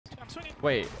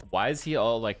Wait, why is he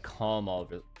all like calm all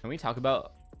of it? Can we talk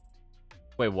about...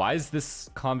 Wait, why is this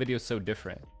comm video so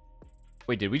different?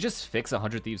 Wait, did we just fix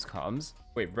 100 Thieves comms?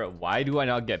 Wait, bro, why do I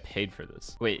not get paid for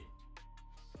this? Wait,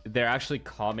 they're actually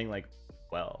calming like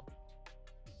well.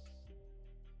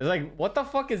 It's like, what the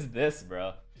fuck is this,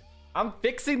 bro? I'm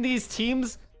fixing these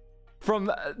teams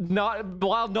from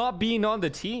while not being on the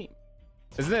team.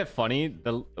 Isn't it funny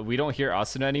that we don't hear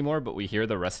Asuna anymore, but we hear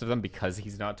the rest of them because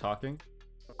he's not talking?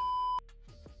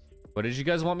 What did you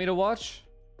guys want me to watch?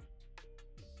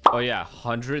 Oh yeah,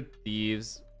 100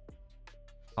 Thieves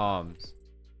comms.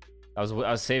 I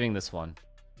was saving this one.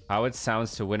 How it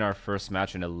sounds to win our first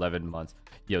match in 11 months.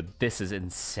 Yo, this is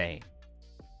insane.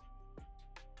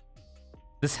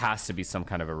 This has to be some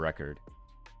kind of a record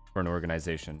for an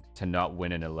organization to not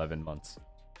win in 11 months.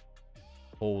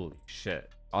 Holy shit.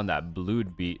 On that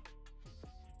blued beat.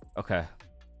 Okay.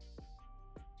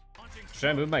 Should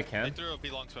I move my can? They threw a B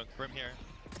long smoke. Brim here.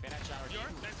 That's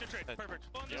your trade. Perfect.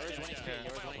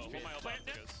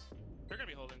 They're gonna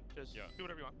be holding. Just do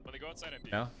whatever you want. When they go outside,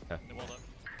 MP. No? Okay. They wall up.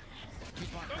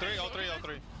 3, all 3, all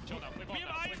 3. Chill now. We have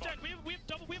iron check. We have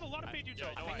double. We have a lot of fade you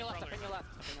check. Up in your left.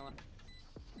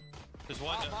 There's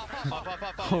one.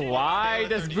 Pop. Why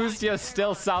does Boostia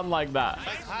still sound like that?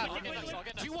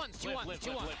 Two ones.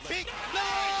 Big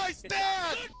nice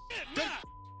Dan! Good.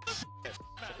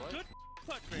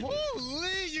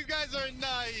 Holy, you guys are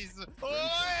nice. Oi!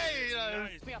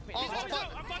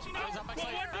 I'm flashing now.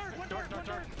 One door.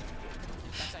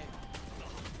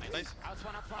 Nice. I'm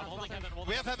holding heaven.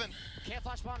 We have heaven. Can't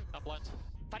flash one. I'm blunt.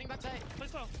 Fighting backside. Play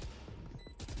slow.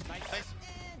 Nice.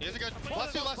 You guys are good.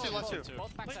 Last two.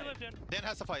 Both Play to backside. live, Dan. Dan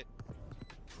has to fight.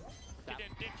 Hey, Dan,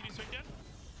 can you swing, Dan?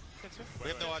 Can swing? We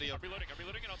have no audio. I'm reloading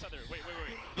and I'll tether. Wait.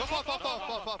 Go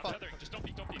pop. Tethering. Just don't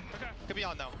peek. Okay. Could be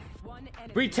on now.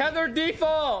 We tether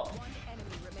default! One enemy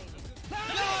remaining.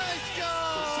 Let's go!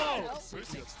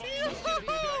 I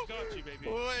got you, baby.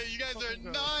 Wait, you guys are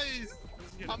nice.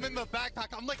 I'm in the backpack.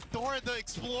 I'm like Dora the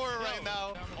Explorer right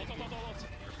now. Ult.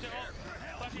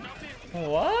 Flashing out, team.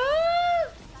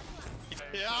 What?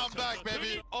 Yeah, I'm back,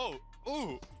 baby. Oh,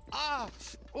 ooh, ah,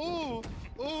 ooh,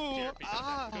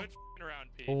 ah. Good around,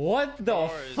 P. What the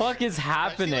fuck is I see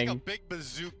happening? like a big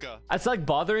bazooka. It's like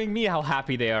bothering me how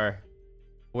happy they are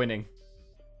winning.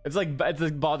 It's like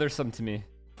bothersome to me.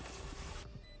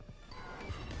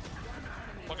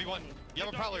 1v1. You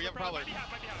have a prowler. Might be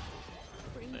half.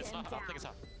 Bring them down.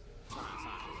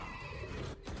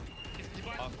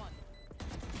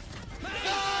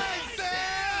 Nice,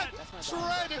 Dan!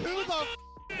 Shred, who the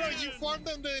bro, you farmed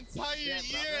them the entire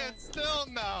year and still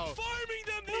now. Farming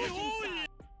them the whole year.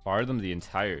 Barred them the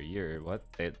entire year. What?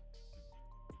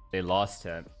 They lost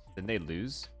him. Didn't they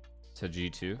lose to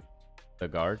G2? The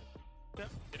guard? Yeah.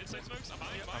 It is 6 smokes.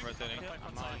 I'm rotating.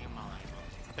 I'm mauling.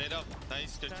 Fade up.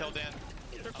 Nice. Good kill, Dan.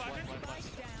 They're flashing.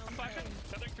 I'm flashing.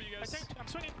 Tethering for you guys. I'm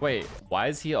swinging. Wait, why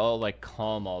is he all like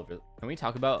calm all of it? Can we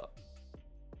talk about...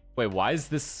 Wait, why is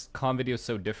this comm video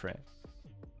so different?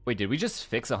 Wait, did we just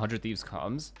fix 100 Thieves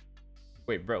comms?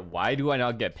 Wait, bro, why do I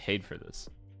not get paid for this?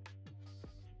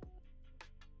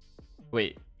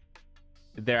 Wait,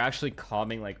 they're actually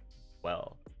calming like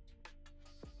well.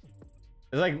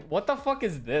 It's like, what the fuck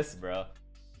is this, bro?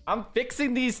 I'm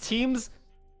fixing these teams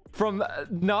from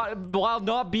while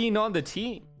not being on the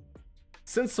team.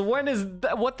 Since when is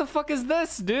that? What the fuck is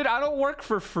this, dude? I don't work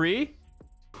for free.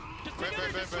 Just swing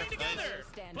together.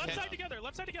 Stand Left down. side together.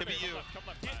 Could be you. Come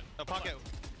left. Yeah. No, pocket.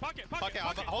 Pocket.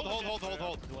 Hold. Hold him.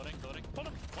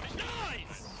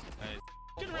 Nice.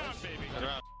 Get around, baby. Good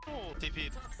round. Oh.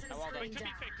 TP'd. Wait, could be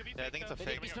fake. Yeah, I think it's a They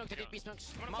fake. did B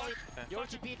smokes. Molly, you're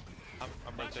TP'd. I'm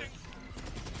rotating.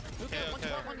 Hookah, Okay.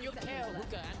 one, you KO,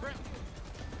 Hookah, and Brim.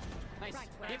 Nice.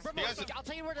 Hey, Brim, You guys- I'll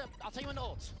tell you when the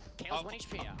ult. KO's 1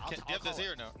 HP. Do you have the Z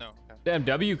or no? No. Okay. Damn,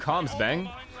 W comms, bang.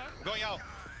 I'm going out.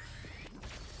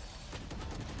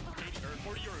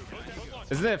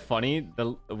 Isn't it funny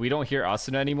that we don't hear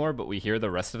Asuna anymore, but we hear the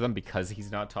rest of them because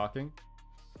he's not talking?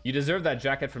 You deserve that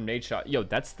jacket from Nate Shot. Yo,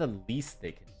 that's the least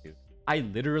they can do. I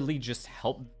literally just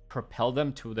helped propel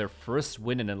them to their first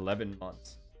win in 11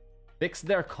 months. Fix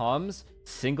their comms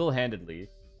single-handedly.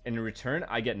 In return,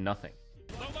 I get nothing.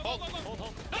 Hold.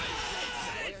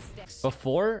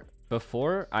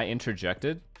 Before I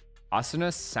interjected,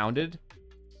 Asuna sounded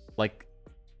like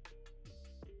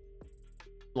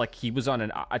he was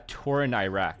on a tour in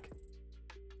Iraq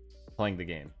playing the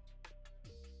game.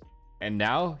 And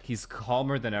now he's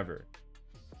calmer than ever.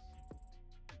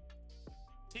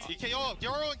 KO,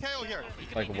 Euro and KO here.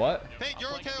 Like what? Hey,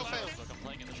 Euro and KO failed.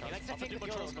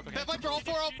 Hey, Viper, all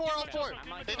four.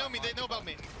 They know me, they know about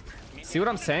me. See what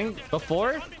I'm saying?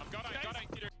 Before,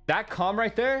 that calm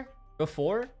right there,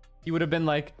 Before, he would have been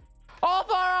like, all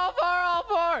four, all four, all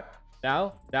four.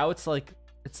 Now it's like,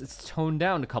 it's toned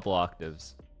down a couple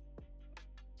octaves.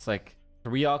 It's like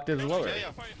 3 octaves lower. Yeah,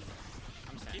 yeah.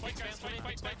 Fight, guys,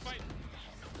 fight.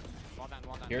 Well done.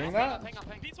 Hearing that? Hang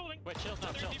up. Pete's holding. Wait, chill.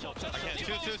 Okay,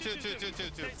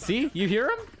 two. See, you hear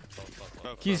him?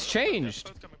 Go. He's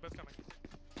changed. Both coming.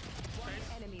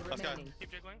 Enemy Let's go. remaining.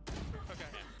 Keep jiggling. Okay.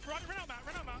 Run out,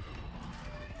 Matt.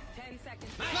 10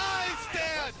 seconds. Nice,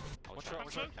 Dad!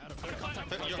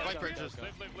 Live, Your Viper just.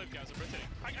 guys. I'm rotating.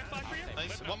 I got flag for you.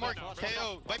 Nice. Live, One more no.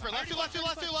 KO. Viper, last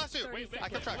two. Wait, I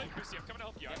can track. Lucy, I'm coming to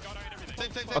help you. I got eye and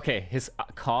everything. Same. Okay, his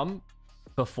comm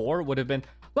before would have been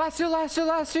last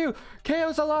two.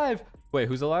 KO's alive. Wait,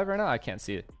 who's alive right now? I can't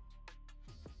see it.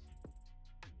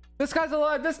 This guy's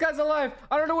alive.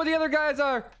 I don't know where the other guys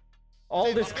are. All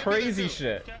Same, this maybe crazy they do.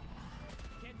 shit.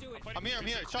 Can't do it. I'm here.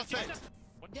 Shot saved.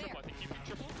 One triple, I think. Keep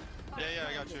triple. Yeah,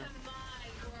 I got you.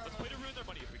 Let's play to ruin their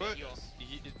money if we But get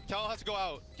you. Cal has to go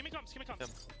out. Give me comms.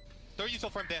 Throw you so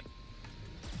from Dan.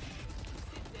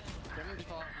 Gremlin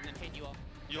default, and then fade you all.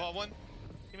 You all one?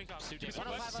 Give me comms. Suit Give me One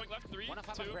of left, five swing left, 3, 1 of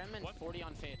 5 on 2, Gremlin, 1. 40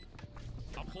 on fade.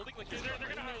 I'm holding like they're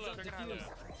gonna have it. They're gonna have it.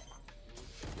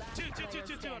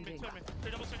 Two on me.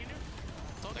 They're double swinging you.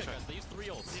 It's all good, guys. They use 3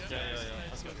 ults. Yeah.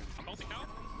 Let's go. I'm ulting now.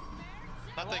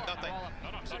 Nothing. No.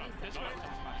 This way.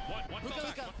 One fell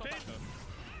Hookah. back. One fell back.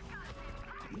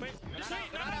 Wait. Just wait.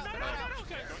 No.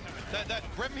 Okay. That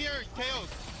Grim here KOs.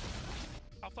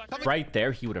 I'll flash. Right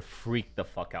there, he would have freaked the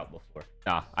fuck out before.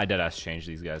 Nah, I deadass changed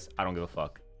these guys. I don't give a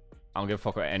fuck. I don't give a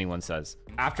fuck what anyone says.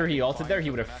 After he ulted there, he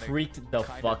would have freaked the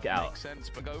fuck out.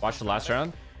 Watch the last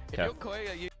round. Okay.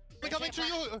 Coming to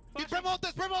you. You promote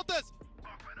this.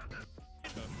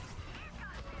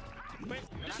 Wait.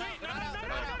 Just wait. No.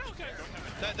 Okay.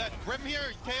 That Grim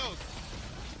here KOs.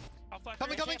 I'll flash.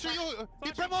 Coming to you.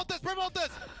 You promote this.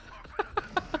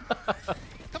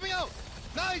 Coming out.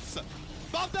 Nice.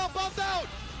 Bombed out. I'm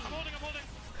holding.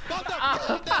 Bombed out.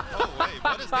 Oh wait,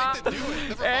 what is Nathan doing?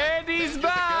 Never mind. And he's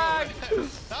back.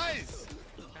 Nice.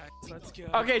 Let's go.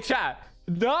 Okay, chat.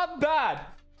 Not bad.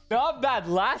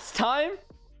 Last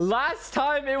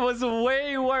time it was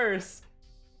way worse.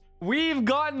 We've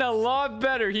gotten a lot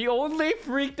better. He only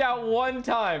freaked out one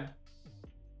time.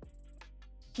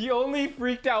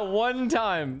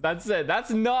 That's it. That's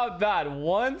not bad.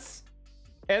 Once,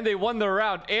 and they won the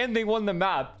round, and they won the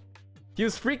map. He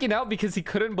was freaking out because he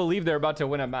couldn't believe they're about to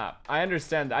win a map. I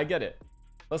understand. I get it.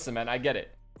 Listen, man, I get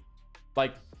it.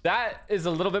 Like, that is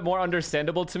a little bit more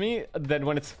understandable to me than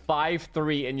when it's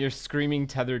 5-3 and you're screaming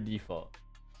tether default.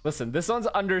 Listen, this one's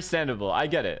understandable. I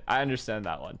get it. I understand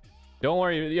that one. Don't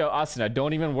worry. Yo, Asuna,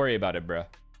 don't even worry about it, bro.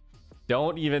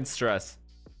 Don't even stress.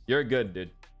 You're good,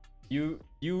 dude.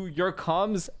 Your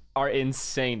comms are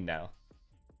insane now.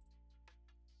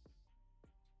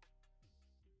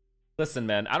 Listen,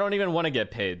 man, I don't even want to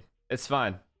get paid. It's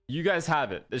fine. You guys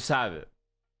have it. Just have it.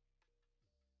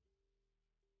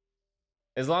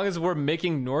 As long as we're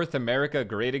making North America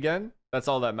great again, that's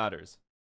all that matters.